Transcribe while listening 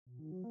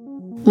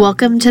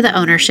Welcome to the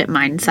Ownership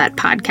Mindset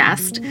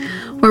podcast,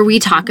 where we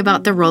talk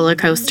about the roller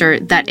coaster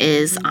that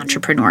is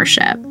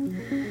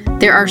entrepreneurship.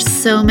 There are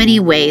so many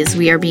ways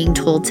we are being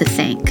told to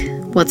think: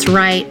 what's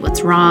right,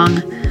 what's wrong,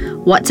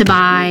 what to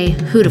buy,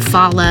 who to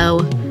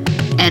follow,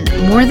 and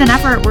more than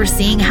ever, we're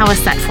seeing how a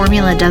set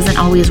formula doesn't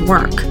always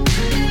work.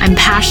 I'm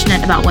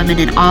passionate about women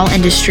in all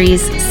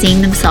industries seeing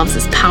themselves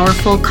as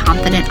powerful,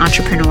 confident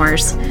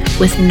entrepreneurs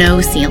with no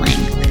ceiling,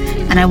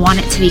 and I want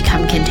it to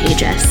become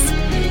contagious.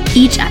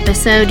 Each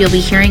episode, you'll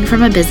be hearing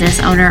from a business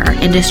owner or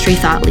industry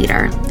thought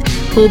leader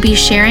who will be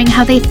sharing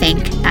how they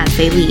think as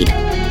they lead.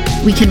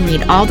 We can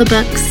read all the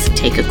books,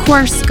 take a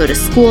course, go to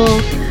school,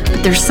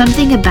 but there's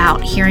something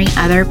about hearing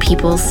other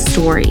people's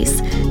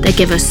stories that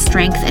give us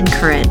strength and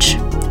courage.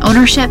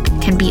 Ownership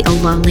can be a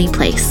lonely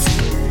place.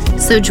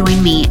 So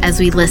join me as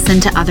we listen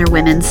to other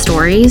women's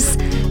stories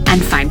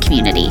and find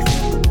community.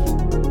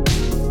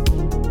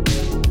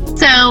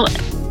 So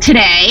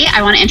today,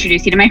 I want to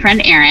introduce you to my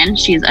friend Erin.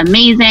 She's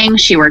amazing.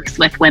 She works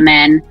with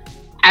women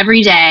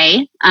every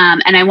day.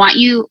 And I want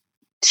you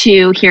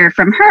to hear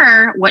from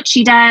her what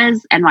she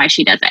does and why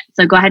she does it.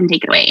 So go ahead and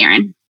take it away,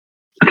 Erin.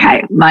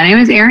 Okay. My name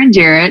is Erin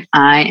Jarrett.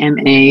 I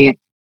am a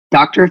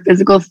doctor of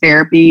physical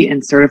therapy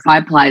and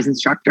certified Pilates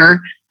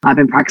instructor. I've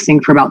been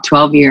practicing for about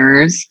 12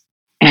 years.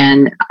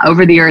 And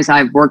over the years,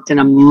 I've worked in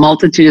a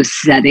multitude of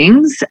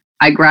settings.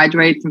 I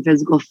graduated from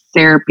physical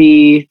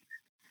therapy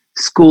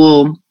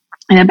school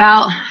in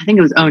about, I think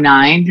it was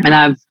 2009. And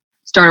I've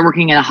started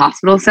working in a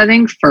hospital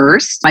setting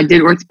first. I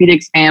did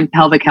orthopedics and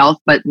pelvic health,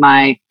 but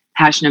my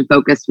passion and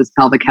focus was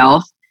pelvic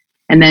health.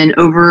 And then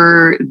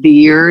over the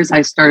years,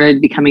 I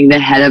started becoming the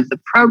head of the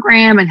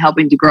program and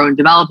helping to grow and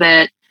develop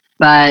it.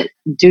 But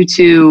due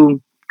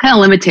to kind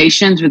of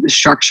limitations with the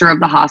structure of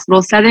the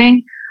hospital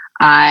setting,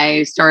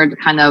 I started to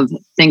kind of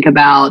think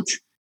about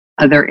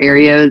other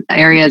areas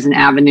and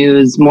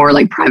avenues, more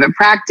like private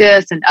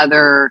practice and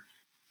other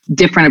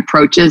different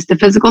approaches to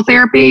physical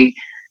therapy.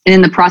 And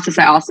in the process,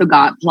 I also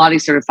got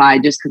Pilates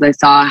certified just because I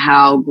saw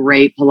how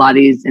great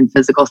Pilates and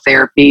physical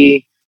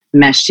therapy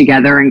mesh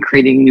together and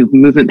creating new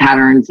movement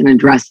patterns and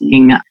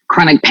addressing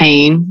chronic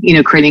pain,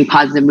 creating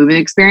positive movement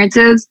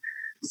experiences.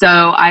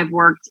 So I've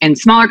worked in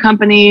smaller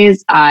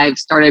companies. I've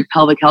started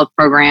pelvic health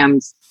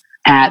programs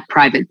at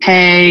private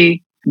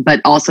pay,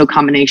 but also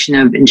combination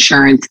of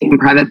insurance and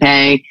private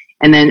pay.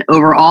 And then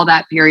over all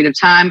that period of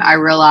time, I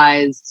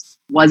realized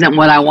wasn't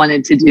what I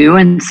wanted to do.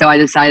 And so I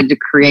decided to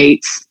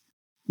create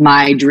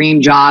my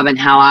dream job and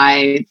how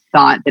I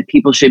thought that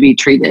people should be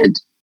treated.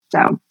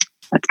 So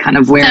that's kind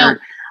of where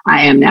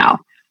I am now.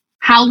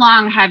 How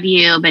long have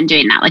you been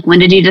doing that? Like, when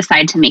did you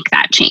decide to make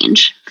that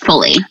change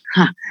fully?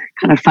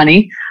 Kind of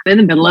funny. In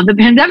the middle of the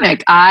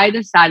pandemic, I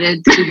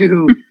decided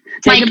to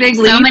take a big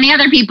leap. So many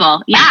other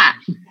people. Yeah.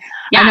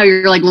 I know,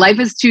 you're like, life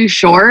is too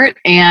short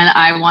and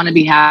I want to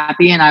be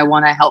happy and I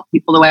want to help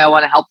people the way I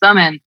want to help them.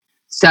 And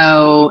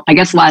so I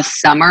guess last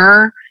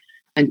summer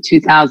in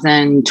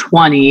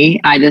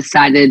 2020, I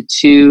decided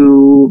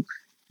to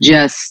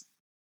just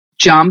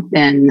jump,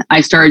 and I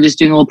started just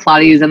doing a little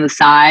Pilates on the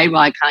side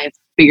while I kind of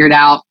figured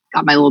out,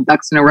 got my little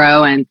ducks in a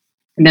row. And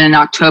then in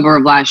October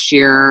of last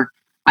year,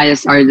 I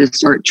just started to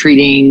start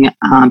treating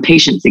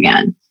patients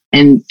again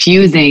and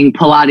fusing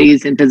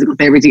Pilates and physical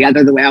therapy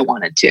together the way I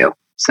wanted to.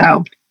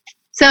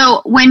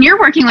 So when you're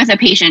working with a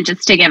patient,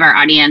 just to give our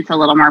audience a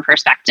little more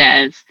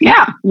perspective,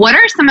 what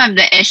are some of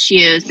the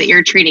issues that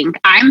you're treating?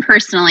 I'm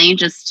personally,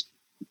 just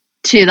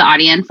to the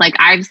audience, like,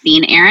 I've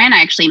seen Erin.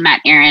 I actually met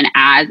Erin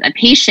as a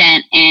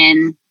patient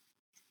in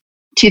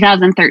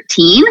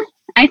 2013,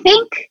 I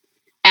think.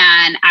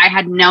 And I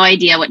had no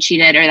idea what she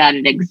did or that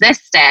it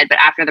existed. But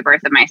after the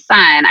birth of my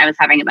son, I was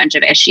having a bunch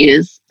of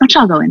issues, which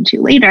I'll go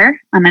into later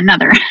on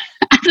another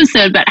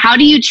episode. But how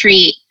do you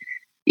treat,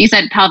 you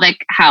said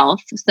pelvic health.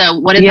 So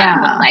what does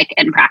that look like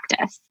in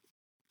practice?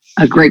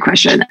 A great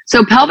question.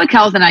 So pelvic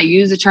health, and I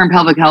use the term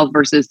pelvic health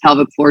versus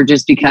pelvic floor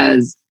just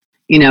because,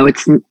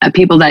 it's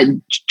people that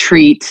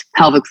treat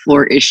pelvic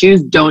floor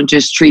issues don't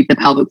just treat the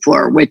pelvic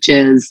floor, which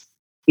is,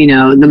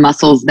 the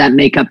muscles that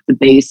make up the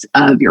base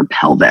of your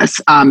pelvis,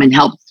 and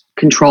help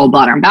control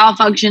bladder and bowel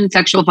function,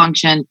 sexual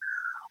function,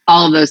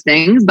 all of those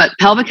things. But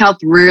pelvic health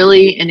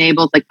really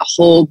enables like the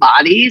whole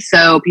body.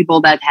 So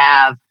people that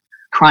have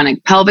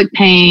chronic pelvic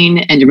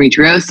pain,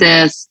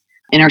 endometriosis,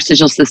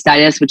 interstitial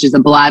cystitis, which is a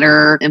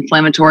bladder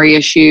inflammatory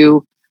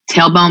issue,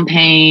 tailbone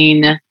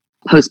pain,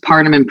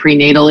 postpartum and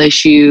prenatal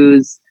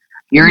issues,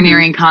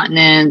 urinary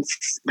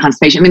incontinence,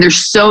 constipation. I mean,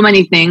 there's so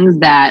many things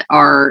that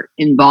are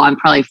involved. I'm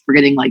probably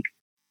forgetting like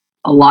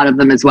a lot of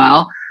them as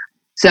well.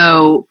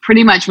 So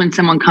pretty much when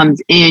someone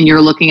comes in,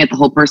 you're looking at the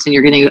whole person,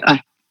 you're getting a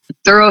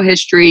thorough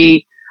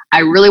history. I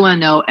really want to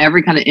know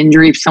every kind of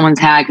injury someone's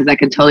had, because that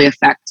can totally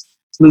affect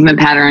movement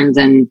patterns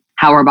and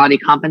how our body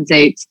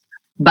compensates.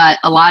 But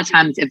a lot of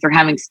times, if they're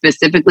having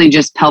specifically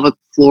just pelvic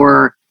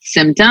floor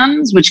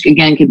symptoms, which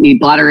again could be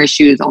bladder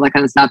issues, all that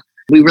kind of stuff,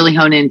 we really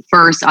hone in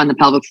first on the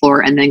pelvic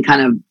floor and then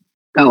kind of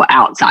go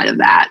outside of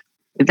that,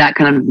 if that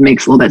kind of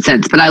makes a little bit of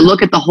sense. But I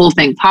look at the whole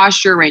thing: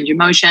 posture, range of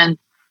motion,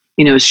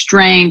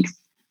 strength,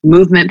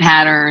 movement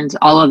patterns,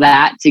 all of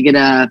that to get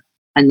a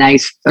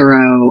nice,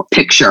 thorough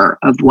picture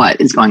of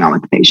what is going on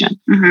with the patient.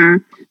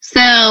 Mm-hmm.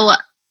 So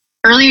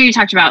earlier you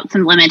talked about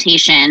some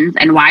limitations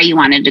and why you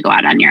wanted to go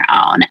out on your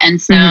own.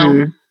 And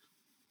so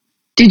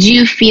did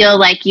you feel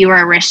like you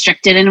were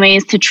restricted in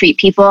ways to treat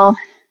people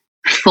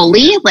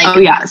fully? Like, oh,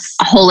 yes.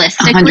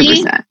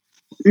 Holistically? 100%.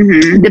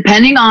 Mm-hmm.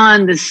 Depending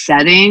on the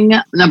setting,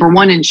 number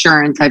one,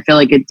 insurance, I feel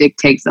like it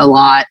dictates a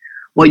lot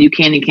what you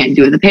can and can't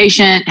do with the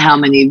patient, how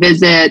many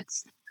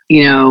visits,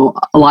 a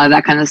lot of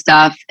that kind of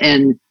stuff.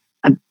 And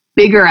a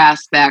bigger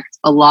aspect,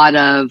 a lot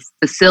of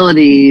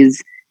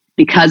facilities,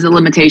 because of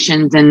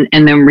limitations and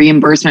then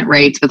reimbursement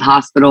rates with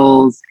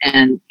hospitals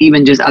and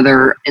even just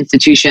other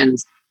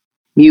institutions,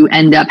 you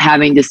end up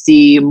having to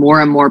see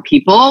more and more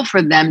people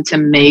for them to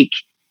make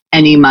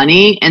any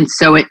money. And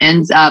so it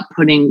ends up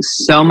putting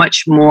so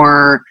much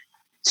more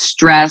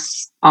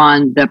stress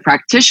on the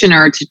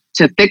practitioner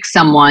to fix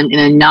someone in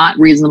a not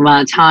reasonable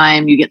amount of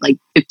time. You get like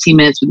 15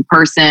 minutes with the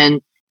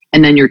person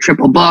and then you're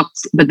triple booked,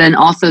 but then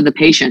also the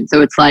patient.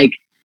 So it's like,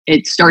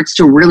 it starts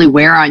to really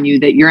wear on you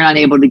that you're not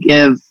able to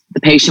give the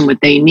patient what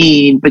they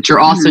need, but you're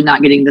also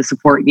not getting the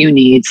support you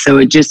need. So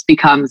it just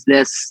becomes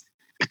this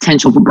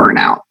potential for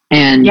burnout.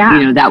 And,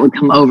 that would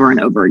come over and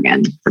over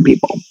again for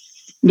people.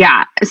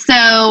 Yeah.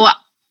 So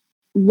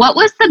what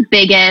was the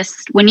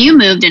biggest, when you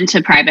moved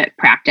into private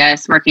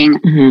practice, working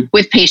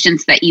with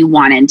patients that you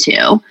wanted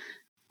to,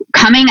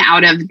 coming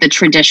out of the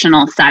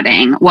traditional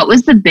setting, what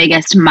was the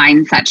biggest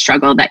mindset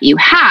struggle that you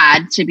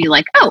had to be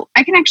like, oh,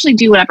 I can actually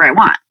do whatever I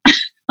want?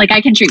 Like I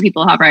can treat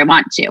people however I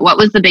want to. What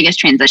was the biggest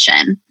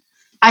transition?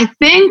 I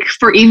think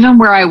for even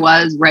where I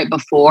was right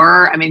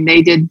before,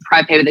 they did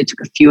private pay, but they took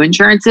a few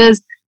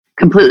insurances,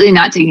 completely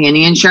not taking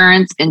any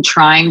insurance and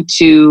trying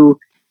to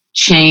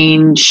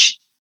change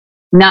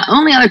not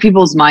only other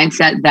people's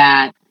mindset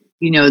that,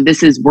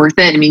 this is worth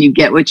it. You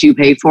get what you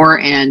pay for,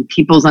 and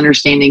people's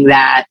understanding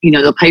that,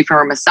 they'll pay for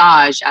a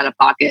massage out of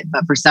pocket,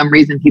 but for some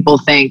reason people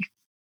think,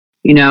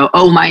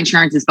 oh, my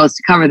insurance is supposed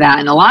to cover that.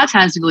 And a lot of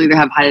times people either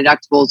have high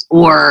deductibles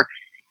or,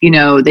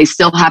 they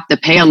still have to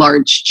pay a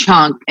large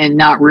chunk and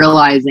not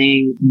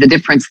realizing the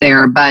difference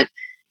there. But,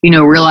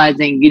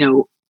 realizing,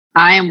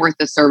 I am worth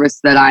the service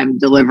that I'm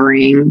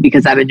delivering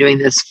because I've been doing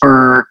this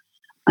for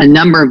a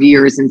number of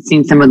years and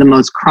seen some of the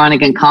most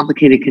chronic and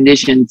complicated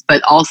conditions,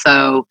 but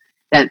also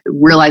that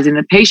realizing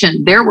the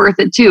patient, they're worth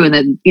it too. And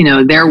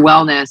that, their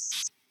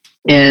wellness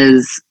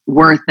is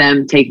worth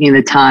them taking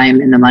the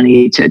time and the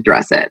money to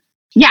address it.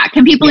 Yeah.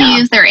 Can people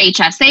use their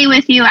HSA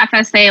with you,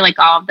 FSA, like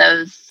all of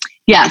those?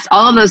 Yes,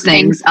 all of those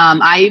things.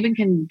 I even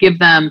can give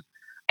them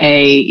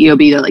a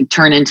EOB to like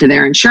turn into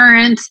their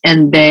insurance,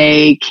 and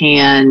they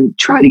can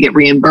try to get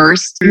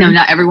reimbursed.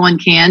 Not everyone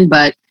can,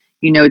 but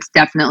it's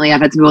definitely,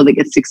 I've had some people that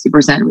get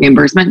 60%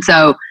 reimbursement.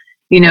 So,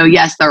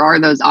 yes, there are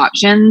those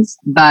options,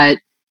 but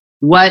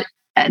what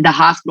the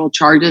hospital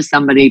charges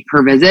somebody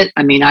per visit,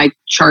 I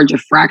charge a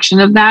fraction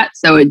of that.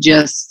 So it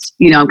just,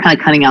 I'm kind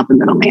of cutting out the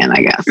middleman,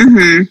 I guess.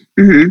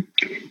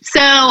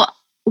 So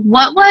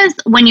what was,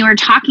 when you were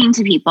talking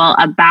to people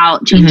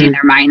about changing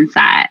their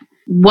mindset,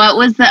 what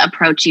was the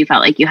approach you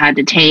felt like you had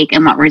to take,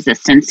 and what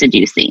resistance did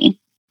you see?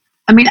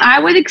 I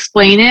would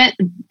explain it.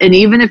 And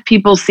even if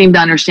people seem to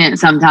understand it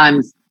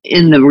sometimes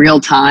in the real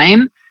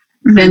time,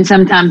 then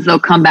sometimes they'll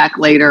come back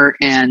later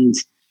and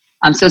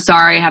I'm so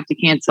sorry, I have to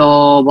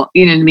cancel. Well,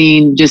 you know what I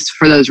mean? Just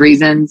for those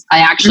reasons. I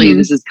actually,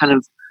 this is kind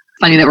of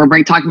funny that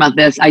we're talking about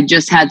this. I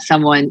just had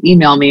someone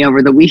email me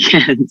over the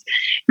weekend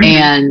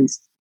and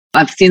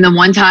I've seen them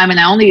one time and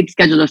I only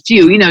scheduled a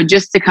few,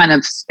 just to kind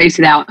of space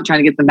it out and trying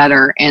to get them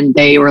better. And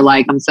they were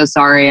like, I'm so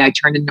sorry. I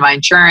turned into my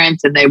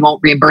insurance and they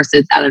won't reimburse it.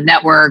 It's out of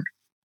network.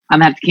 I'm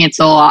going to have to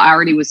cancel. I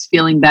already was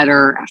feeling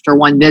better after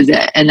one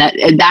visit. And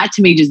that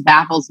to me just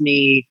baffles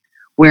me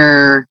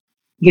where,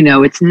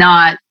 it's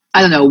not, I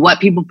don't know what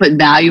people put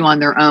value on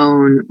their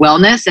own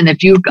wellness. And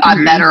if you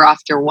got better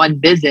after one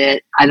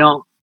visit, I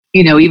don't,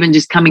 even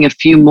just coming a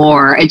few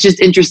more, it's just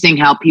interesting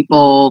how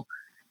people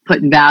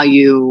put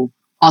value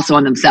also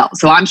on themselves.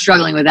 So I'm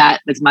struggling with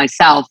that as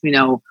myself,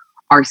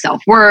 our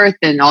self-worth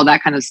and all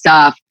that kind of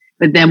stuff.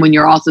 But then when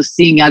you're also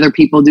seeing other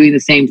people doing the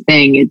same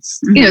thing, it's,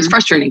 it's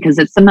frustrating because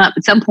at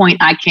some point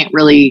I can't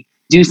really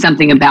do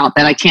something about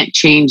that. I can't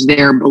change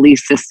their belief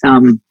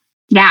system.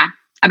 Yeah.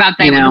 About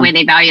the way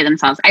they value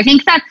themselves. I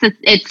think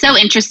it's so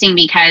interesting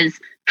because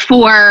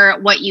for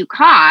what you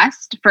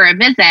cost for a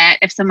visit,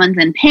 if someone's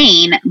in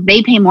pain,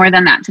 they pay more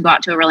than that to go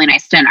out to a really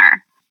nice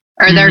dinner,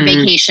 or they're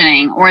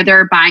vacationing, or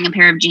they're buying a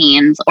pair of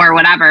jeans or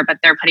whatever, but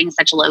they're putting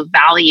such a low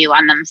value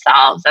on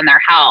themselves and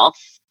their health.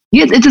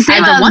 Yeah, it's the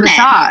same as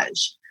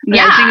massage. But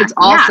I think it's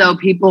also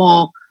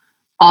people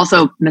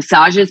also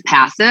massage is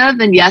passive.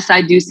 And yes,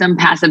 I do some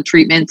passive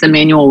treatments and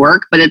manual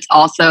work, but it's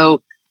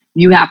also,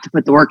 you have to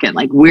put the work in.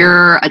 Like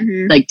we're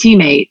like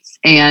teammates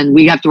and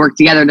we have to work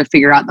together to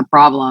figure out the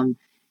problem.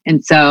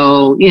 And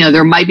so,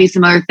 there might be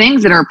some other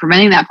things that are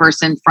preventing that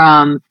person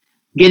from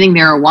getting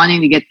there or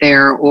wanting to get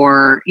there,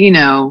 or,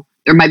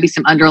 there might be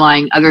some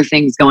underlying other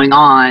things going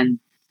on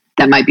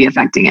that might be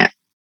affecting it.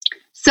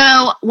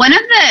 So one of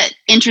the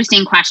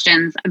interesting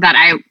questions that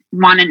I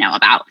want to know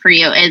about for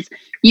you is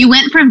you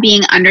went from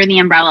being under the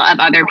umbrella of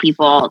other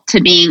people to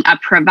being a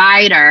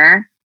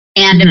provider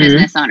and a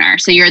business owner.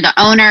 So you're the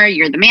owner,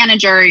 you're the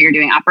manager, you're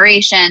doing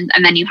operations,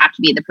 and then you have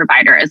to be the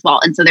provider as well.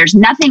 And so there's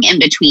nothing in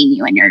between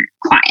you and your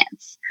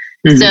clients.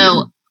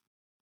 So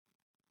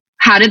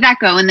how did that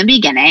go in the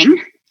beginning?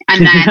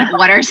 And then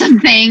what are some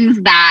things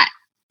that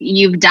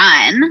you've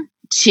done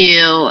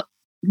to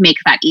make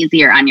that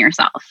easier on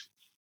yourself?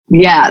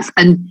 Yes.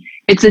 And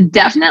it's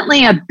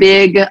definitely a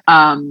big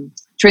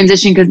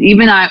transition, because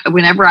even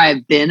whenever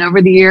I've been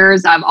over the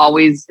years, I've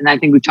always, and I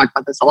think we've talked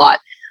about this a lot,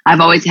 I've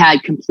always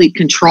had complete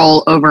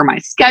control over my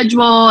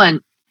schedule.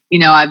 And,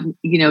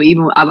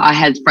 I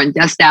had front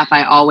desk staff.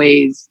 A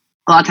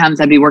lot of times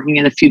I'd be working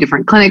in a few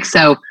different clinics.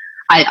 So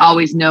I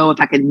always know if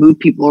I could move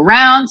people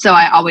around. So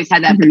I always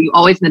had that, but you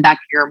always in the back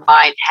of your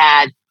mind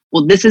had,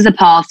 well, this is a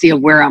policy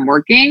of where I'm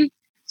working.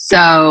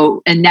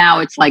 So, and now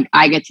it's like,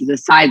 I get to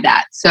decide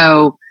that.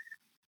 So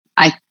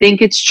I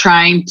think it's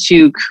trying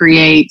to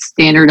create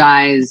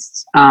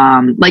standardized,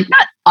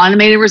 not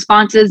automated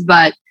responses,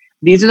 but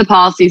these are the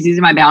policies, these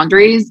are my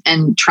boundaries,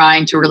 and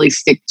trying to really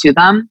stick to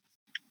them.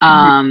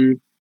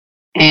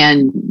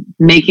 And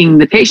making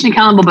the patient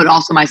accountable, but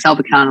also myself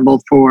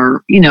accountable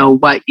for,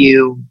 what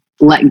you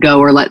let go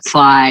or let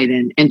slide,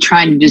 and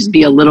trying to just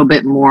be a little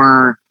bit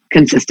more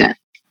consistent.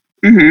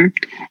 And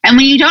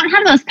when you don't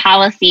have those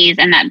policies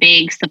and that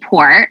big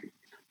support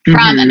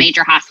from a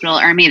major hospital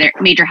or a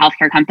major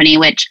healthcare company,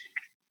 which,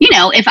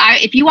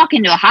 if you walk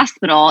into a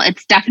hospital,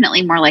 it's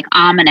definitely more like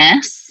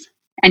ominous,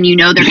 and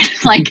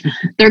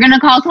they're going to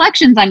call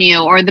collections on you,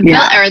 or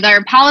or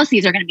their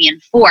policies are going to be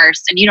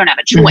enforced, and you don't have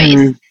a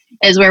choice.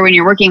 Is where when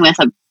you're working with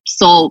a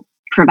sole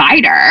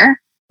provider,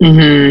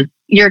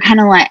 you're kind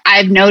of like,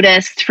 I've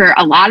noticed for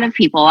a lot of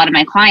people, a lot of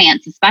my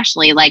clients,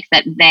 especially, like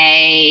that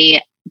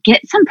they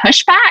get some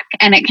pushback,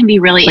 and it can be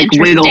really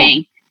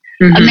interesting.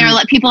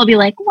 And people will be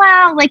like,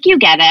 well, like, you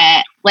get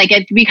it. Like,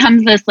 it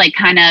becomes this like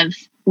kind of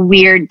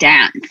weird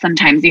dance.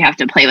 Sometimes you have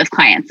to play with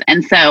clients.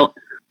 And so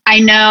I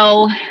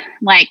know,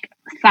 like,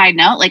 side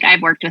note, like,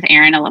 I've worked with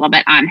Erin a little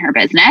bit on her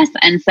business.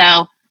 And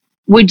so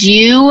would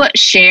you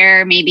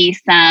share maybe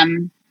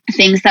some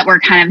things that were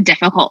kind of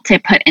difficult to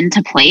put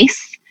into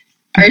place,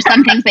 or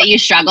some things that you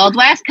struggled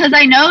with? Because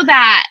I know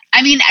that,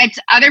 it's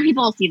other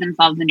people see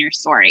themselves in your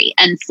story.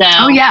 And so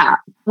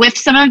with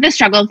some of the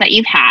struggles that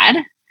you've had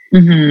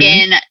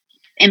in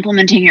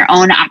implementing your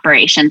own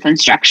operations and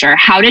structure,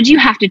 how did you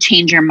have to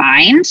change your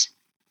mind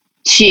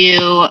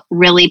to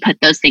really put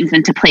those things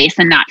into place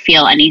and not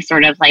feel any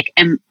sort of like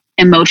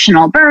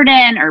emotional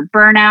burden or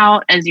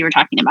burnout, as you were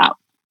talking about?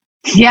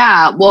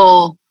 Yeah,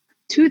 well,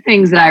 two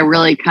things that I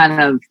really kind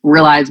of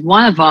realized.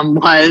 One of them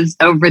was,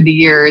 over the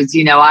years,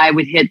 I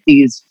would hit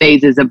these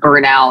phases of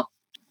burnout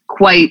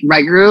quite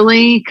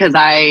regularly, because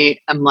I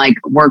am like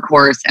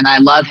workhorse and I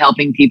love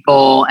helping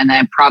people, and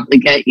I probably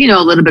get, a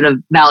little bit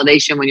of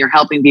validation when you're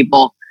helping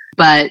people.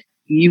 But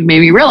you made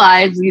me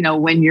realize,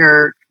 when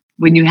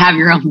you have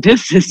your own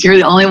business, you're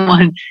the only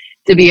one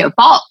to be at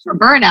fault for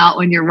burnout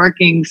when you're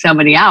working so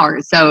many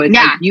hours. So it's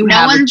like you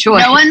have a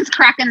choice. No one's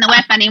cracking the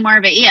whip anymore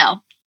but you.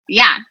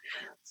 Yeah.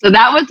 So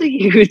that was a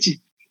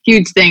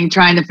huge thing,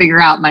 trying to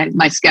figure out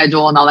my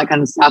schedule and all that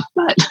kind of stuff.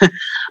 But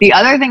the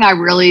other thing I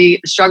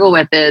really struggle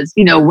with is,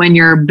 when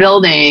you're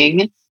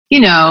building,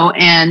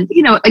 and,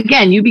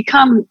 again, you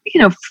become,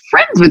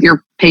 friends with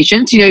your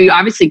patients. You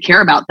obviously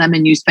care about them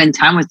and you spend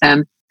time with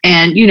them.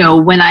 And,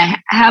 when I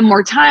have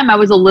more time, I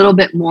was a little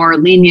bit more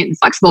lenient and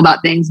flexible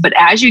about things. But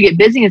as you get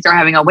busy and start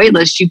having a wait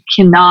list, you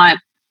cannot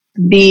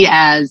be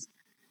as,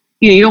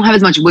 you don't have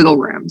as much wiggle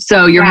room.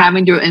 So you're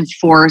having to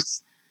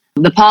enforce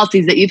the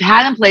policies that you've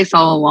had in place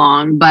all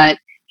along, but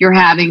you're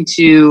having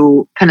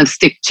to kind of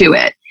stick to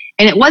it.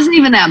 And it wasn't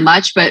even that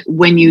much, but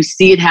when you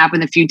see it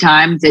happen a few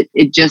times,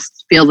 it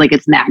just feels like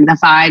it's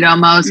magnified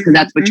almost, because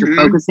that's what you're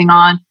focusing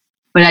on.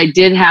 But I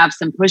did have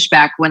some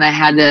pushback when I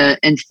had to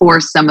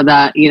enforce some of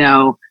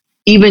the,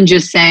 even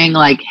just saying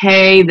like,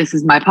 hey, this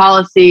is my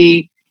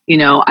policy,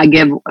 I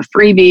give a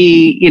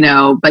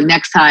freebie, but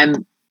next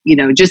time,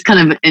 just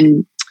kind of,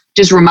 and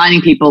just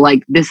reminding people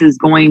like, this is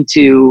going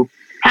to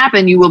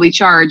happen. You will be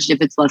charged if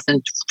it's less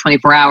than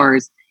 24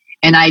 hours.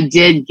 And I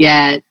did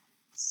get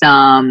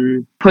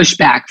some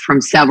pushback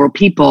from several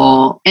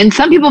people, and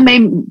some people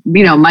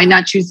might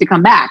not choose to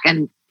come back.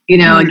 And,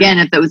 again,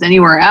 if it was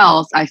anywhere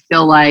else, I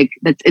feel like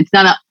it's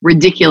not a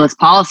ridiculous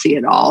policy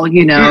at all.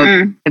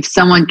 If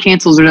someone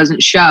cancels or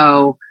doesn't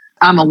show,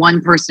 I'm a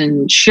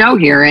one-person show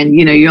here, and,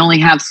 you only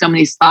have so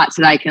many spots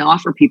that I can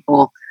offer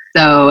people.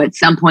 So at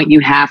some point you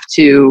have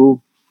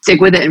to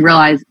stick with it and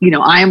realize,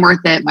 I am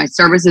worth it. My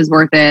service is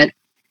worth it.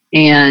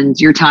 And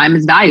your time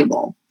is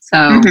valuable. So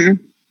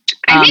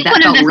I think that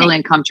felt really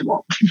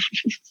uncomfortable.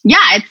 Yeah,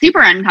 it's super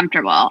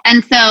uncomfortable.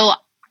 And so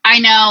I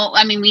know,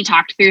 we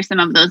talked through some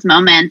of those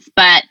moments,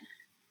 but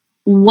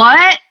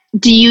what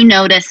do you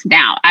notice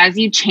now as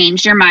you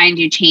changed your mind,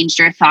 you changed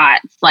your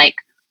thoughts? Like,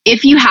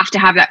 if you have to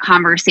have that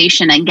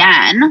conversation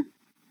again,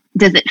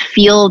 does it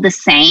feel the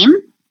same?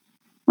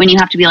 when you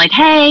have to be like,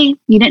 hey,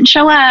 you didn't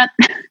show up.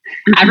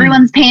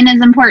 Everyone's pain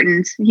is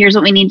important. Here's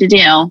what we need to do.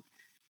 Yeah.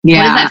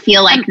 What does that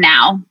feel like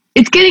now?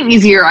 It's getting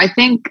easier. I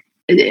think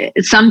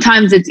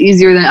sometimes it's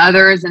easier than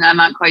others. And I'm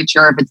not quite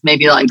sure if it's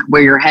maybe like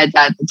where your head's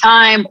at the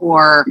time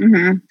or,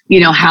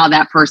 how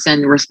that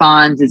person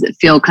responds. Does it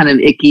feel kind of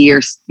icky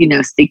or,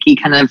 sticky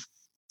kind of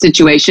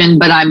situation?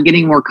 But I'm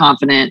getting more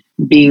confident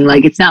being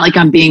like, it's not like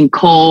I'm being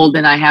cold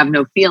and I have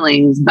no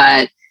feelings,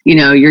 but,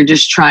 you're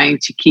just trying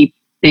to keep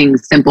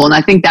things simple. And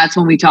I think that's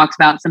when we talked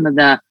about some of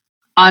the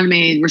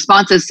automated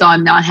responses. So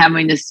I'm not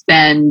having to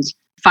spend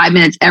 5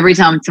 minutes every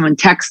time someone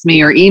texts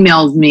me or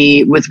emails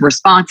me with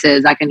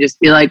responses. I can just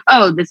be like,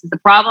 oh, this is the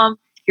problem.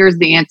 Here's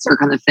the answer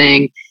kind of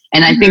thing.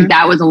 And I think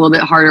that was a little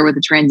bit harder with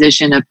the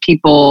transition of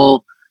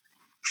people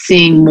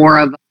seeing more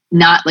of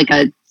not like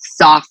a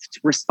soft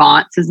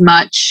response as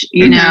much,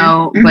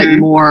 but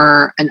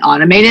more an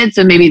automated.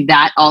 So maybe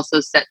that also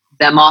set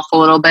them off a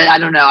little bit. I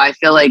don't know. I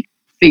feel like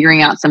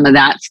figuring out some of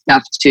that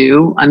stuff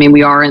too. I mean,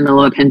 we are in the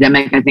middle of a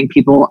pandemic. I think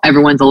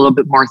everyone's a little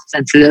bit more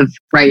sensitive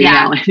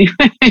now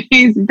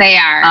anyways. They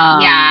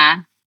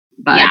are.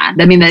 But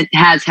I mean, that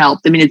has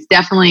helped. I mean, it's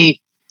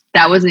definitely,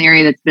 that was an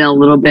area that's been a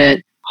little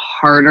bit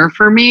harder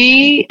for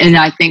me. And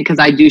I think because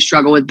I do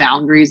struggle with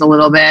boundaries a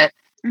little bit.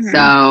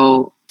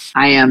 So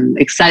I am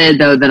excited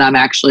though that I'm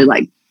actually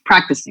like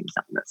practicing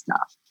some of this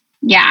stuff.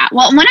 Yeah.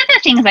 Well, one of the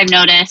things I've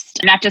noticed,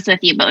 not just with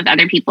you, but with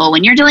other people,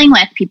 when you're dealing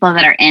with people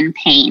that are in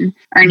pain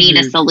or need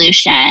a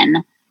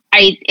solution,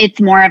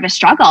 it's more of a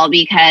struggle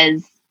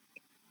because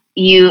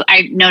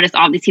I've noticed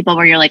all these people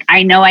where you're like,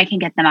 I know I can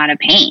get them out of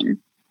pain.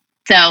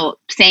 So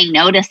saying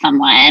no to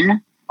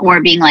someone or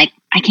being like,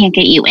 I can't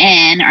get you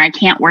in or I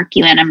can't work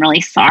you in, I'm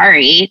really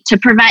sorry, to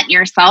prevent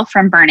yourself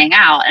from burning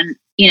out. And,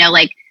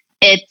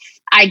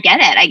 I get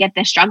it. I get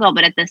the struggle.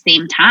 But at the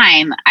same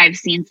time, I've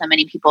seen so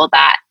many people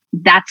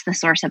that's the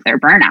source of their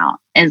burnout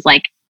is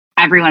like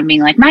everyone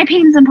being like, my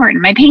pain's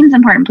important. My pain's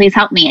important. Please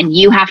help me. And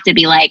you have to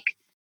be like,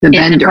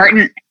 it's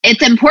important.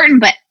 It's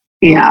important, but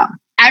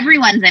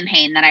everyone's in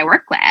pain that I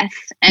work with.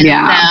 And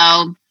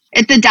so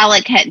it's a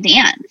delicate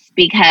dance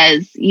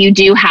because you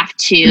do have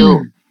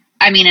to,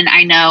 and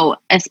I know,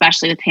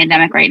 especially with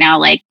pandemic right now,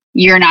 like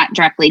you're not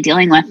directly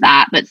dealing with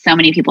that, but so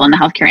many people in the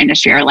healthcare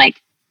industry are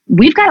like,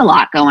 we've got a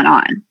lot going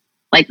on.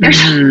 Like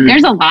there's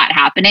a lot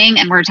happening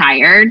and we're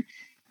tired.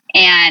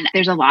 And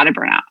there's a lot of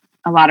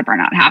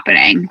burnout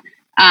happening. Is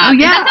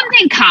that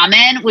something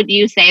common, would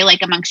you say,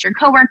 like amongst your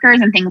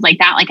coworkers and things like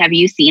that? Like, have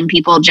you seen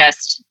people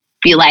just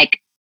be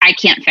like, I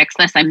can't fix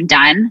this, I'm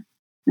done,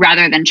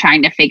 rather than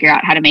trying to figure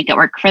out how to make it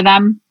work for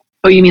them?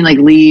 Oh, you mean like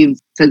leave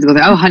physical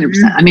therapy? Oh,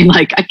 100%. I mean,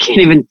 like I can't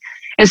even,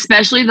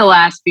 especially the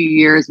last few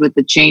years with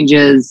the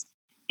changes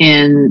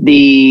in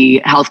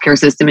the healthcare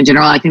system in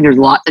general. I think there's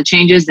lots of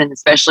changes, and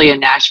especially in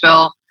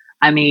Nashville.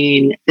 I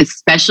mean,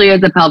 especially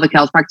as a pelvic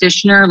health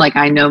practitioner, like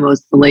I know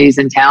most of the ladies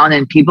in town,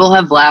 and people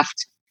have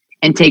left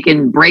and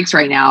taken breaks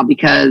right now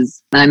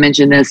because, and I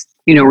mentioned this,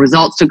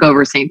 results took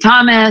over St.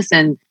 Thomas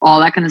and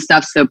all that kind of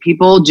stuff. So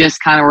people just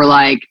kind of were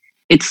like,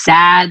 it's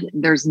sad.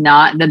 There's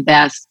not the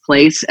best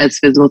place as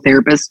physical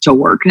therapists to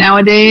work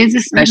nowadays,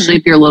 especially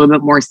if you're a little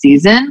bit more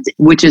seasoned,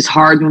 which is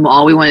hard when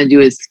all we want to do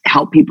is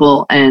help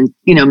people and,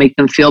 make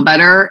them feel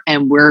better.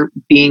 And we're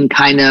being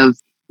kind of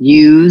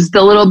used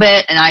a little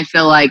bit, and I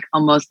feel like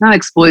almost not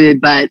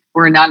exploited, but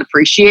we're not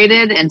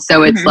appreciated. And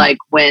so it's like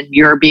when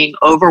you're being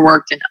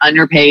overworked and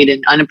underpaid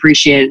and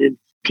unappreciated,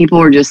 people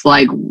are just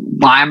like,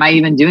 why am I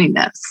even doing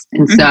this?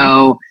 And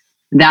so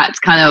that's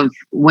kind of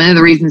one of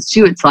the reasons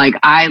too. It's like,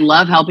 I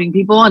love helping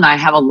people and I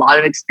have a lot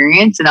of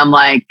experience, and I'm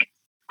like,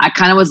 I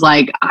kind of was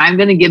like, I'm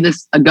going to give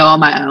this a go on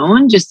my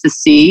own just to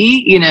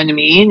see, you know what I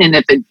mean? And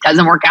if it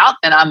doesn't work out,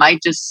 then I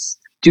might just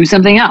do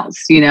something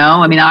else,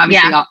 I mean,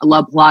 obviously I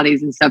love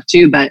Pilates and stuff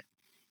too, but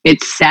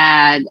it's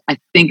sad. I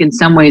think in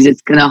some ways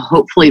it's going to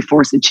hopefully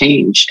force a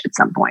change at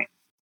some point.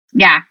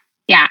 Yeah.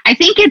 Yeah. I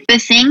think it's the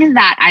thing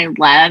that I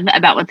love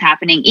about what's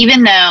happening,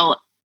 even though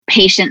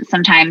patients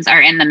sometimes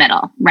are in the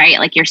middle, right?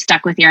 Like you're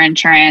stuck with your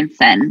insurance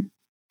and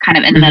kind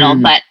of in the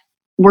middle, but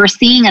we're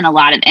seeing in a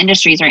lot of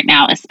industries right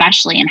now,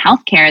 especially in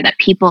healthcare, that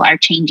people are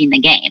changing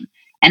the game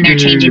and they're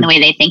changing the way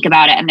they think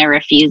about it, and they're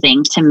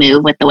refusing to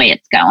move with the way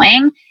it's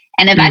going.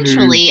 And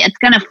eventually it's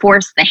going to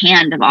force the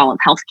hand of all of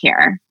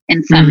healthcare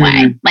in some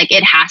way. Like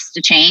it has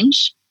to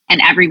change,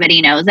 and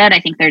everybody knows it. I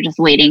think they're just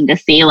waiting to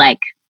see like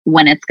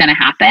when it's going to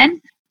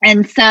happen.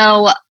 And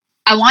so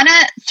I want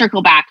to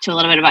circle back to a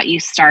little bit about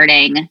you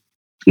starting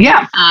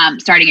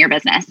your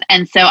business.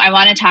 And so I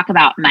want to talk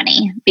about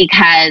money,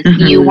 because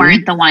you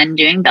weren't the one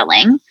doing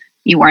billing.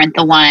 You weren't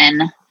the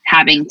one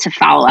having to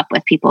follow up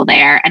with people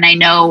there. And I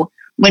know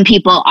when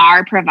people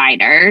are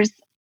providers,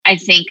 I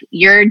think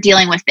you're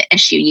dealing with the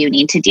issue you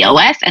need to deal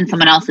with, and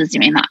someone else is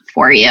doing that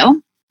for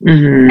you.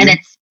 And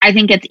I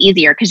think it's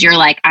easier because you're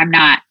like, I'm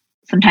not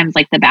sometimes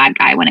like the bad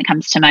guy when it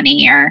comes to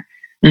money, or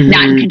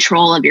not in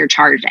control of your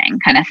charging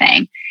kind of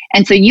thing.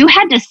 And so you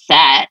had to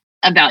set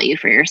a value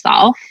for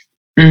yourself.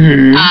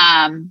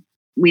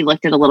 We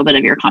looked at a little bit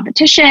of your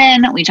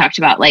competition. We talked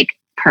about like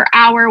per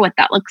hour, what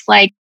that looks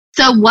like.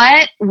 So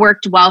what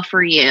worked well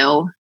for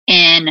you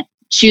in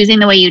choosing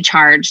the way you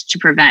charge to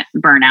prevent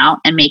burnout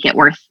and make it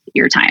worth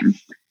your time?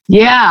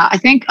 Yeah, I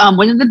think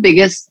one of the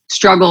biggest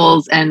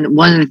struggles and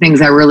one of the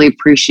things I really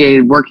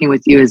appreciated working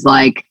with you is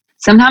like,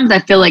 sometimes I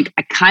feel like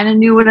I kind of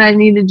knew what I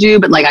needed to do,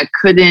 but like I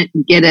couldn't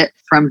get it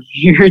from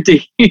here to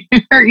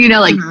here, you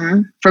know, like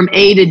from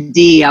A to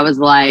D. I was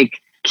like,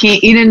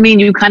 you know what I mean?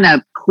 You kind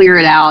of clear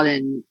it out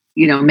and,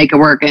 you know, make it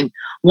work. And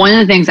one of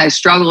the things I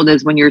struggled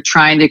is when you're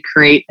trying to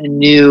create a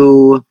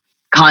new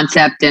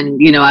concept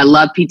and, you know, I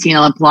love PT and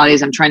I love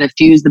Pilates. I'm trying to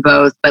fuse the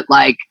both, but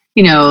like,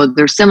 you know,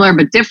 they're similar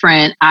but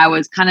different. I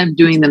was kind of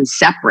doing them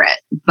separate.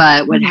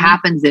 But what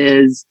happens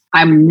is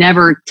I'm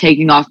never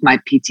taking off my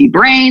PT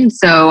brain.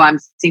 So I'm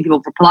seeing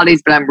people for Pilates,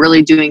 but I'm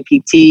really doing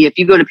PT. If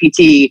you go to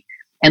PT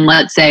and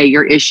let's say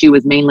your issue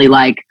is mainly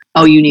like,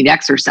 oh, you need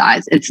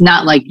exercise. It's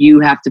not like you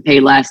have to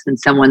pay less than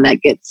someone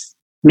that gets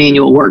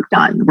manual work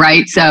done,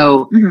 right?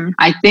 So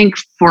I think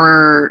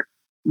for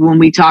when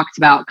we talked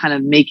about kind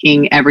of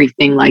making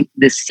everything like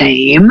the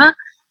same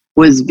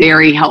was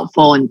very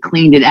helpful and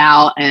cleaned it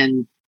out.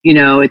 And, you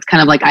know, it's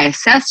kind of like I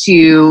assess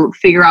you,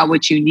 figure out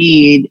what you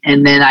need,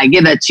 and then I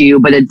give it to you,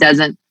 but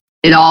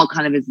it all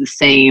kind of is the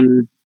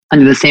same,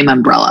 under the same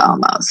umbrella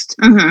almost,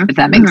 if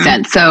that makes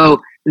sense. So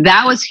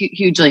that was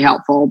hugely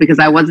helpful because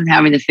I wasn't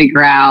having to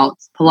figure out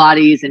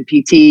Pilates and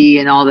PT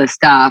and all this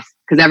stuff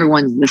because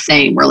everyone's the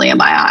same really in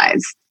my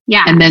eyes.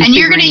 Yeah. And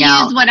you're going to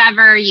use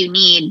whatever you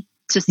need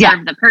to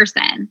serve the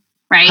person,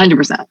 right?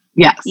 100%.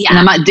 Yes. Yeah. And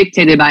I'm not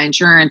dictated by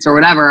insurance or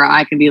whatever.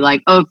 I can be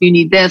like, oh, if you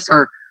need this,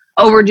 or,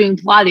 oh, we're doing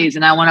Pilates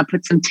and I want to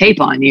put some tape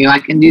on you, I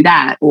can do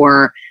that.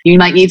 Or you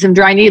might need some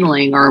dry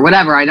needling or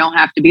whatever. I don't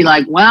have to be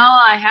like, well,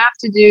 I have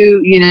to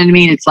do, you know what I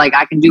mean? It's like,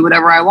 I can do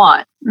whatever I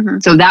want.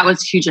 So that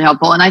was hugely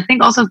helpful. And I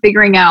think also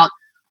figuring out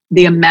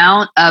the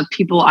amount of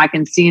people I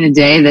can see in a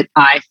day that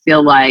I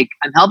feel like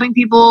I'm helping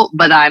people,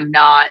 but I'm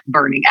not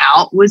burning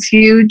out was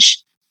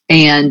huge.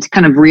 And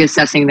kind of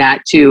reassessing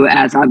that too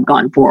as I've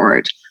gone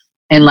forward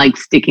and like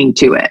sticking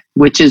to it,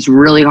 which is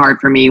really hard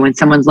for me when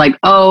someone's like,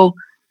 oh,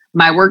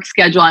 my work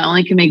schedule, I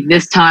only can make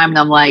this time. And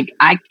I'm like,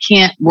 I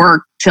can't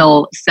work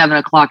till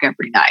 7:00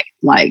 every night.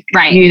 Like,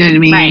 you know what I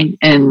mean? Right.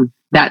 And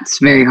that's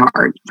very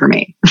hard for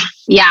me.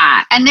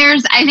 Yeah. And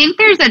I think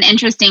there's an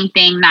interesting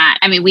thing that,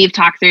 I mean, we've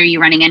talked through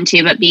you running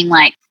into, but being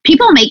like,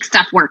 people make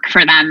stuff work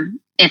for them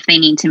if they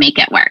need to make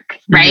it work.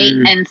 Right.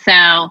 And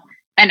so,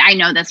 and I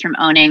know this from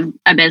owning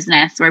a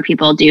business where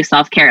people do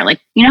self-care. Like,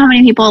 you know how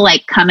many people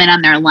like come in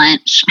on their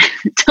lunch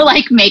to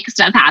like make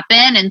stuff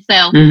happen? And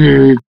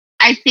so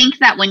I think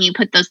that when you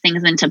put those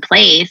things into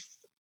place,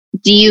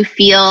 do you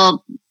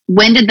feel,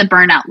 when did the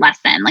burnout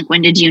lessen? Like,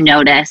 when did you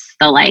notice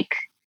the like,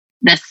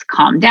 this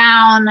calm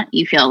down,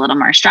 you feel a little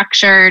more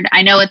structured?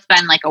 I know it's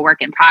been like a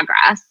work in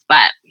progress,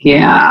 but.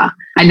 Yeah,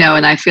 I know.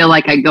 And I feel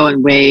like I go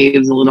in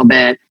waves a little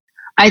bit.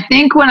 I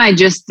think when I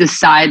just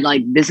decide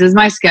like, this is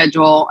my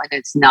schedule and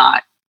it's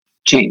not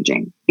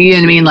changing. You know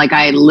what I mean? Like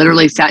I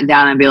literally sat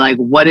down and be like,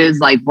 what is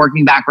like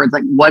working backwards?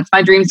 Like what's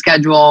my dream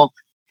schedule?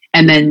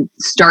 And then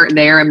start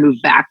there and move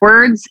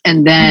backwards.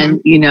 And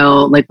then, you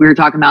know, like we were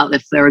talking about,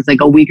 if there was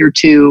like a week or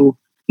two,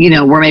 you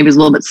know, where maybe it's a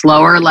little bit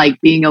slower, like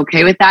being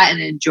okay with that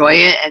and enjoy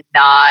it and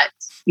not,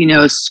 you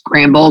know,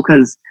 scramble.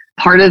 Because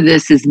part of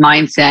this is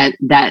mindset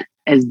that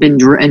has been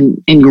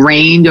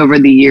ingrained over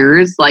the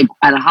years, like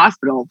at a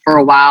hospital for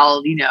a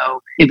while. You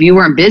know, if you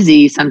weren't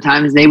busy,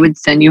 sometimes they would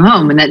send you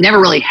home. And that never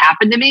really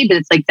happened to me, but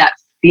it's like that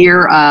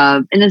fear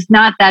of, and it's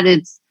not that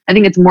I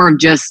think it's more of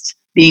just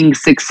being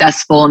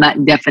successful in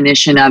that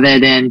definition of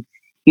it. And,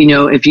 you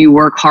know, if you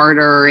work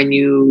harder and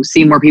you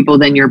see more people,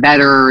 then you're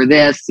better or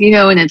this, you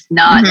know, and it's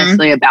not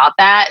necessarily about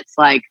that. It's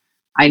like,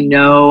 I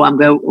know I'm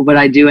good at what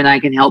I do and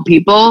I can help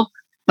people,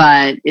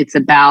 but it's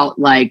about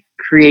like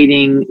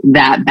creating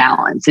that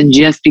balance. And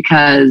just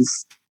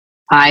because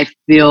I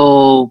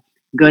feel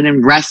good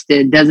and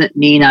rested doesn't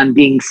mean I'm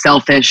being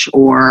selfish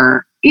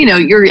or, you know,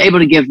 you're able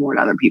to give more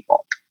to other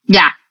people.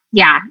 Yeah.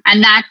 Yeah.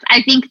 And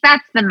I think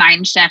that's the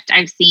mind shift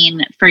I've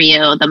seen for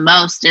you the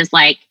most is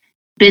like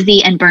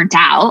busy and burnt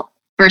out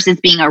versus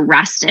being a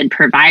rested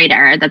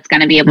provider that's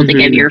going to be able to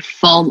give your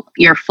full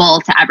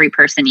to every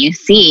person you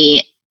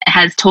see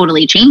has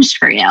totally changed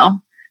for you.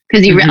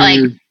 Cause you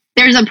like,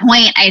 there's a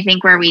point I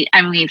think where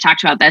we've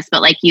talked about this,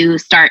 but like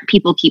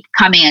people keep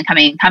coming and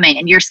coming and coming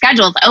and your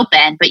schedule's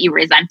open, but you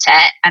resent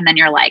it. And then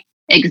you're like,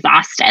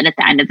 exhausted at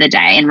the end of the day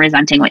and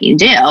resenting what you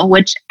do,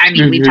 which I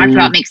mean, we've talked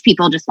about makes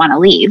people just want to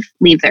leave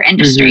their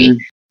industry.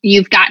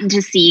 You've gotten to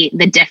see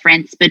the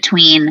difference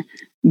between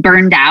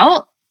burned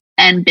out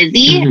and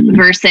busy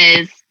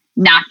versus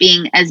not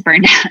being as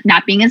burned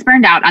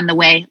out on the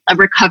way of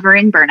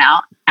recovering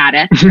burnout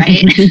addict,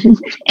 right?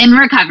 In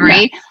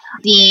recovery,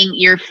 seeing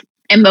your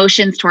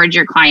emotions towards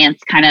your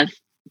clients kind of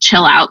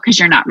chill out because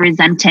you're not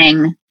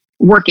resenting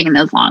working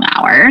those long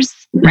hours,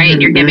 right?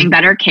 You're giving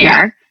better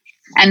care.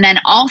 And then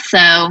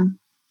also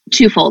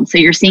twofold. So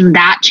you're seeing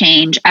that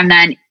change. And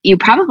then you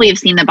probably have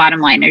seen the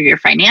bottom line of your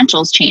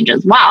financials change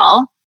as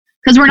well.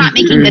 Because we're not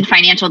making good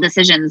financial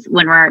decisions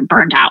when we're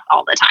burned out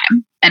all the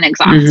time and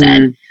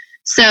exhausted.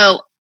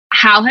 So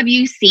how have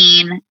you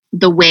seen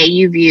the way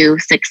you view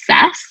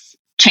success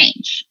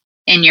change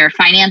in your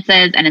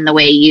finances and in the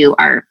way you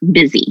are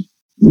busy?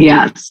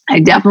 Yes, I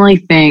definitely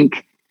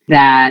think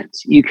that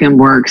you can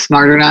work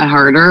smarter, not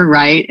harder,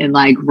 right? And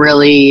like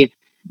really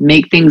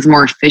make things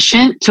more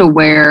efficient to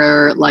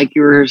where, like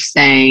you were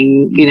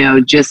saying,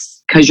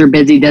 just because you're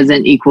busy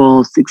doesn't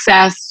equal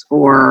success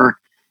or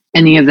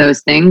any of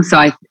those things. So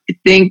I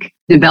think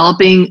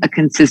developing a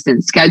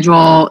consistent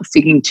schedule,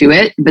 sticking to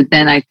it, but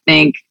then I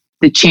think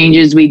the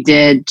changes we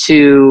did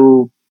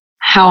to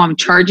how I'm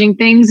charging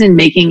things and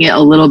making it a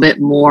little bit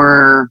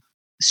more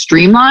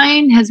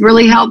streamlined has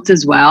really helped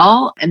as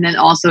well. And then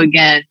also,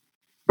 again,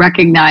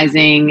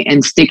 recognizing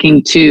and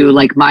sticking to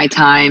like my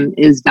time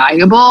is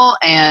valuable.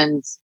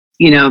 And,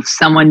 if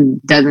someone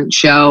doesn't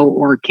show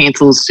or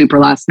cancels super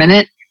last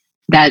minute,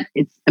 that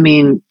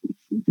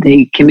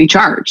they can be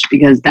charged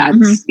because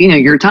that's,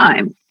 your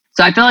time.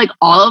 So I feel like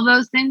all of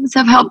those things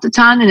have helped a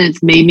ton and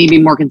it's made me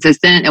be more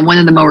consistent. And one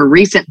of the more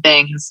recent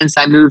things since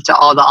I moved to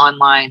all the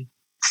online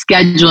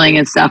scheduling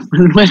and stuff,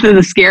 one of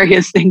the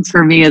scariest things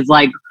for me is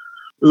like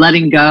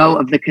letting go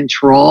of the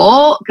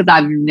control, because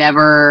I've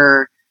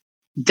never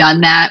done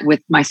that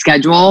with my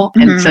schedule.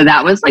 And so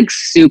that was like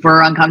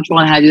super uncomfortable,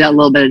 and I had to do that a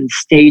little bit in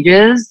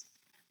stages.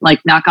 Like,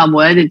 knock on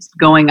wood, it's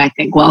going, I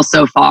think, well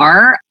so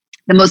far.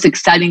 The most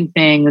exciting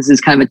thing, this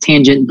is kind of a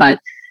tangent, but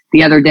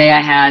the other day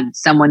I had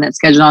someone that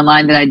scheduled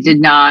online that I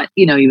did not,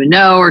 even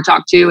know or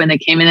talk to. And they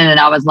came in and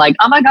I was like,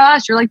 oh my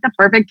gosh, you're like the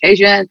perfect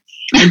patient.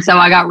 And so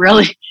I got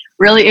really,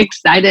 really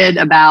excited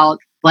about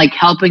like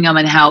helping them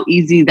and how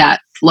easy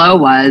that flow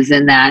was,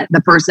 and that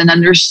the person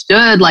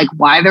understood like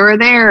why they were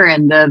there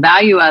and the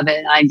value of it.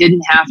 And I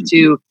didn't have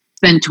to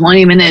spend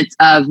 20 minutes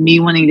of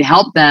me wanting to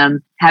help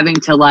them having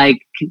to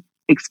like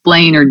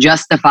explain or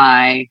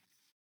justify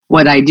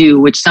what I do,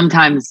 which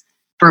sometimes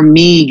for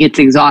me gets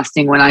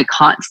exhausting when I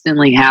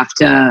constantly have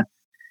to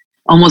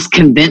almost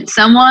convince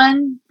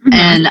someone.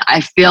 And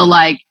I feel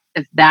like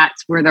if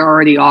that's where they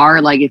already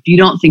are, like if you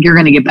don't think you're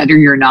going to get better,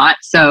 you're not.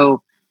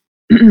 So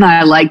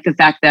I like the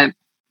fact that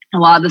a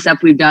lot of the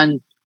stuff we've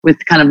done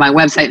with kind of my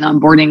website and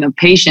onboarding of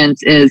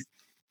patients is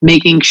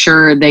making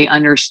sure they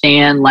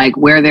understand like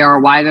where they are,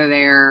 why they're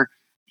there,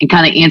 and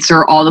kind of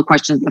answer all the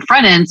questions at the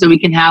front end so we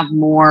can have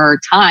more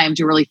time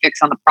to really fix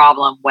on the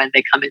problem when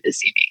they come in to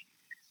see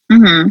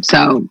me.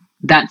 So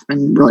that's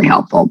been really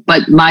helpful.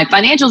 But my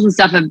financials and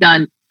stuff have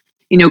done,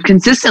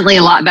 consistently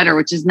a lot better,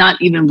 which is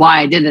not even why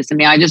I did this. I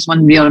mean, I just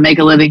wanted to be able to make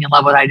a living and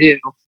love what I do.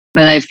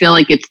 But I feel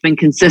like it's been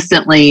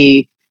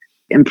consistently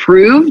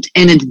improved,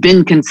 and it's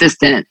been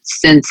consistent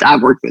since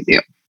I've worked with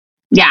you.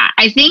 Yeah,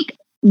 I think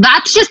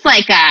that's just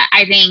like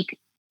I think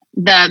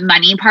the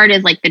money part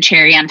is like the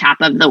cherry on top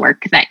of the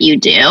work that you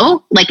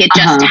do. Like it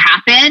just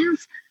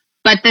happens.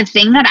 But the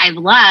thing that I've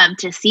loved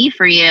to see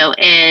for you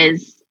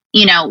is,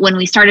 when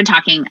we started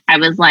talking, I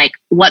was like,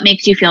 what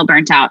makes you feel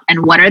burnt out?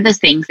 And what are the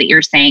things that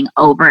you're saying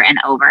over and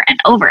over and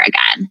over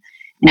again?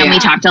 And we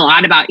talked a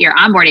lot about your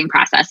onboarding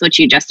process, which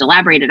you just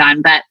elaborated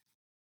on, but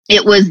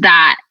it was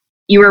that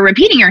you were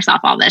repeating yourself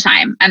all the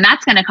time, and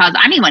that's going to cause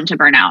anyone to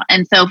burn out.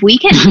 And so if we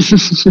can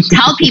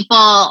tell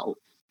people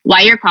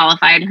why you're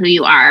qualified, who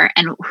you are,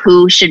 and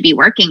who should be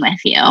working with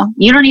you,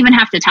 you don't even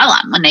have to tell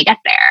them when they get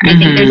there. I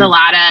think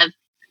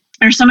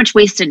there's so much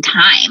wasted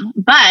time,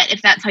 but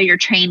if that's how you're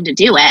trained to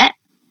do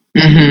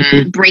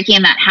it,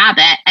 breaking that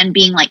habit and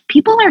being like,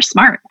 people are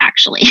smart,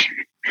 actually.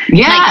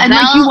 Yeah. And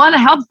like you want to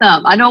help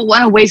them. I don't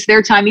want to waste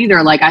their time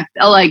either. Like I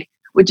feel like,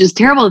 which is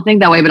terrible to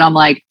think that way, but I'm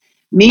like,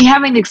 me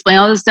having to explain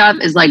all this stuff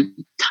is like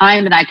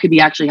time that I could be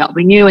actually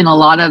helping you. And a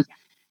lot of,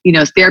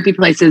 therapy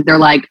places, they're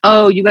like,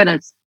 oh, you got to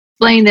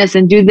explain this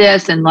and do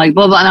this and like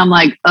blah, blah. And I'm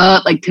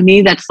like, to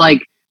me, that's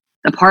like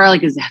the part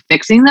like is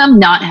fixing them,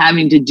 not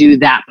having to do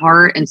that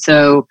part. And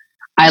so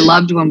I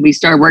loved when we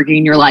started working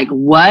and you're like,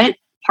 what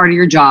part of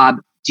your job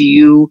do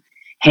you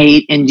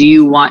hate and do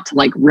you want to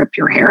like rip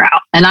your hair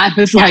out? And I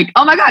was like,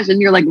 oh my gosh.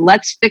 And you're like,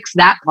 let's fix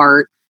that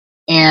part.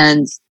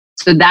 And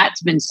so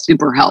that's been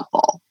super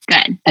helpful.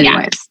 Good.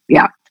 Anyways,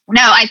 yeah.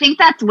 No, I think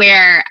that's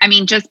where,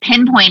 just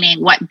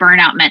pinpointing what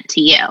burnout meant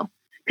to you.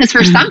 Because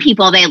for some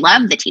people, they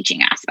love the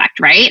teaching aspect,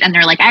 right? And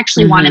they're like, I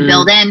actually want to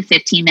build in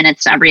 15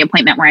 minutes to every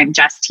appointment where I'm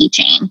just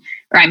teaching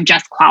or I'm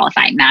just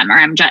qualifying them or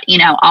I'm just,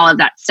 all of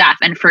that stuff.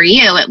 And for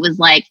you, it was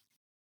like,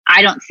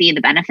 I don't see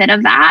the benefit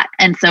of that.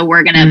 And so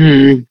we're going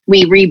to,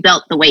 we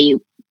rebuilt the way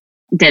you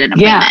did an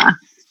appointment. Yeah.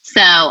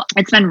 So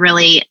it's been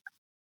really,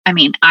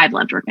 I've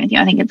loved working with you.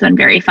 I think it's been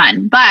very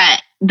fun.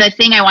 But the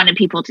thing I wanted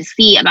people to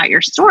see about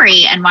your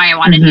story and why I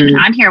wanted you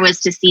on here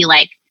was to see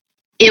like,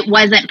 it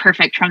wasn't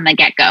perfect from the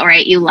get-go,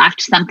 right? You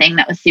left something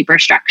that was super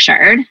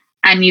structured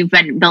and you've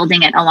been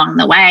building it along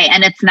the way.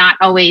 And it's not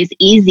always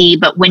easy,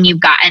 but when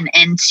you've gotten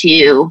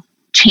into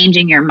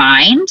changing your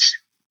mind,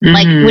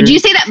 like, would you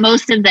say that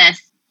most of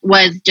this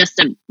was just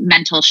a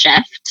mental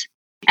shift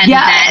and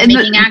then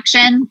making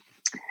action?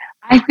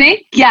 I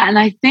think, and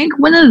I think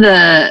one of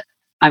the,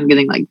 I'm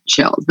getting like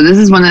chills, but this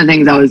is one of the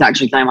things I was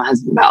actually telling my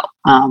husband about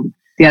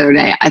the other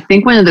day. I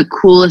think one of the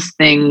coolest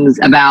things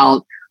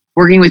about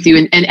working with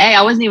you. And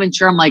I wasn't even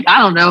sure. I'm like, I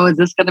don't know, is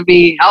this going to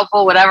be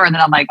helpful, whatever. And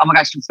then I'm like, oh my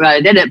gosh, I'm so glad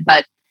I did it.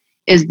 But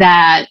is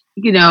that,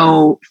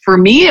 for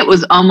me, it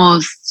was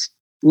almost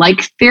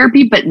like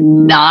therapy, but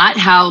not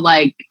how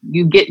like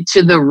you get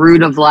to the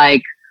root of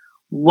like,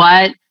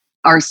 what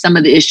are some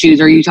of the issues,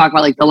 or you talk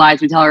about like the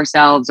lies we tell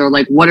ourselves, or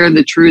like what are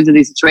the truths of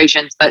these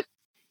situations, but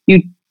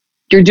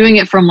you're doing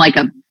it from like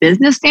a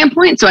business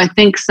standpoint. So I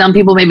think some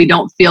people maybe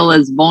don't feel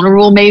as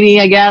vulnerable, maybe,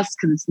 I guess,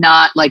 because it's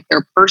not like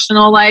their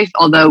personal life,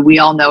 although we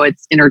all know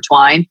it's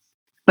intertwined.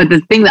 But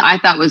the thing that I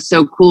thought was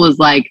so cool is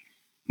like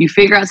you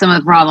figure out some of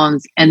the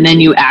problems and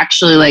then you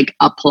actually like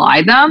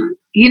apply them,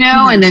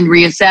 and then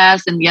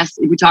reassess. And yes,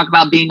 we talk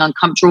about being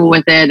uncomfortable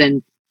with it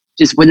and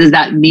just what does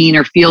that mean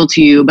or feel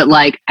to you? But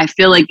like, I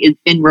feel like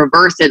in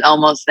reverse, it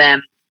almost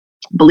then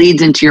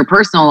bleeds into your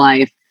personal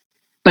life.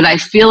 But I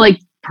feel like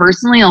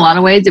personally, in a lot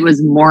of ways, it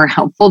was more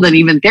helpful than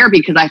even therapy,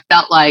 because I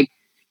felt like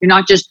you're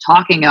not just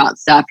talking about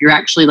stuff, you're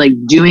actually like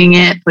doing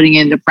it, putting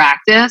it into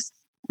practice.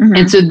 Mm-hmm.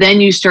 And so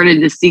then you started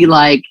to see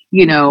like,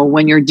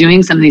 when you're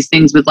doing some of these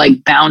things with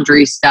like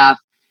boundary stuff,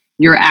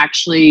 you're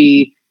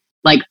actually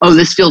like, oh,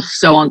 this feels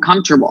so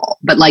uncomfortable,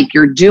 but like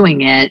you're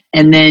doing it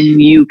and then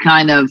you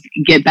kind of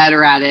get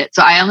better at it.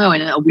 So I don't know,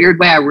 in a weird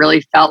way, I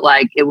really felt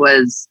like it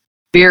was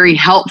very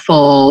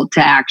helpful to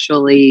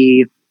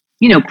actually,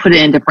 put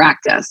it into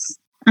practice.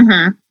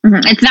 Mm-hmm.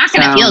 Mm-hmm. It's not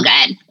going to feel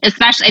good,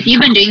 especially if you've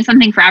been doing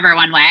something forever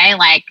one way,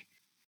 like,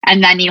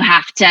 and then you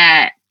have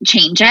to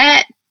change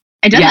it.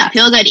 It doesn't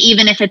feel good,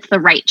 even if it's the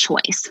right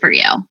choice for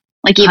you.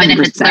 Like, even 100%. If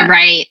it's the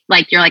right,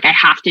 like, you're like, I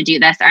have to do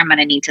this or I'm going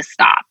to need to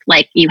stop.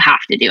 Like, you have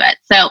to do it.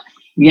 So,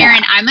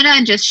 Erin, I'm going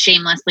to just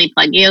shamelessly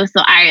plug you.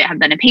 So I have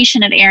been a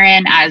patient at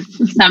Erin, as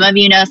some of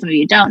you know, some of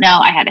you don't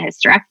know. I had a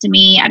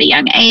hysterectomy at a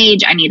young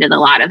age. I needed a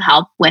lot of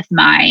help with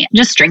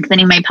just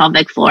strengthening my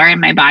pelvic floor and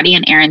my body.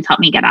 And Erin's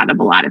helped me get out of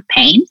a lot of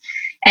pain.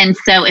 And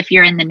so if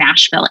you're in the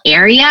Nashville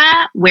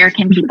area, where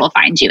can people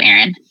find you,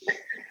 Erin?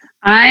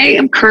 I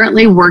am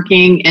currently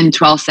working in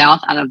 12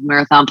 South out of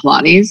Marathon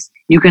Pilates.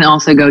 You can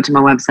also go to my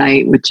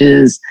website, which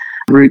is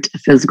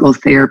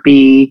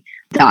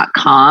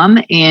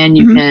rootphysicaltherapy.com, and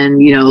you can,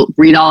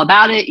 read all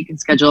about it. You can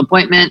schedule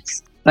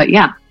appointments. But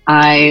yeah,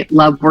 I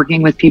love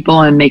working with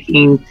people and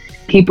making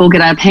people get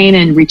out of pain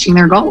and reaching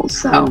their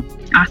goals. So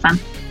awesome.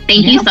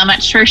 Thank you so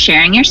much for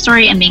sharing your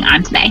story and being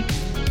on today.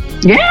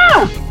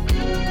 Yeah.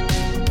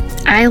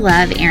 I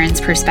love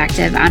Erin's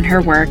perspective on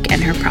her work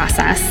and her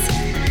process.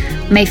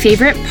 My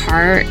favorite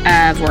part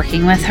of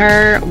working with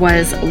her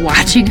was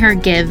watching her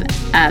give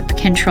up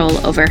control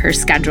over her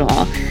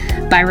schedule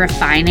by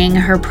refining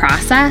her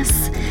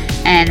process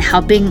and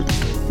helping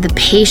the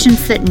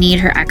patients that need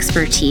her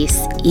expertise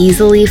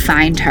easily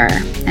find her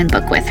and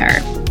book with her.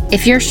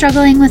 If you're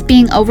struggling with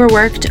being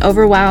overworked,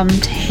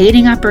 overwhelmed,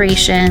 hating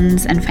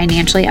operations, and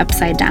financially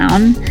upside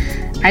down,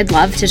 I'd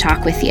love to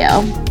talk with you.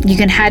 You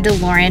can head to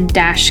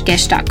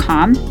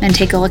lauren-gish.com and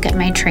take a look at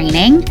my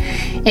training.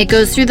 It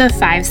goes through the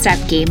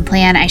 5-step game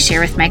plan I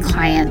share with my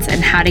clients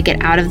and how to get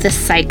out of the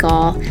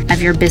cycle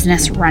of your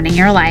business running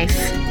your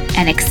life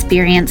and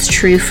experience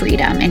true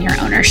freedom in your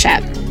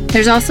ownership.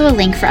 There's also a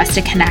link for us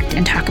to connect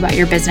and talk about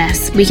your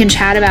business. We can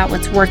chat about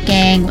what's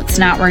working, what's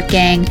not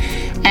working,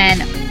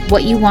 and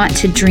what you want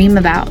to dream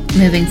about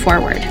moving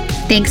forward.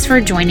 Thanks for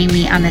joining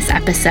me on this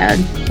episode.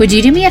 Would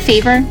you do me a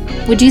favor?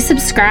 Would you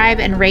subscribe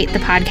and rate the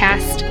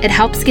podcast? It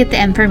helps get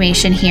the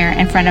information here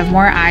in front of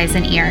more eyes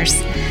and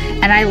ears.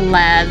 And I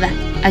love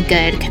a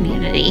good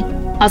community.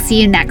 I'll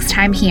see you next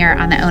time here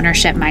on the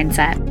Ownership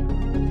Mindset.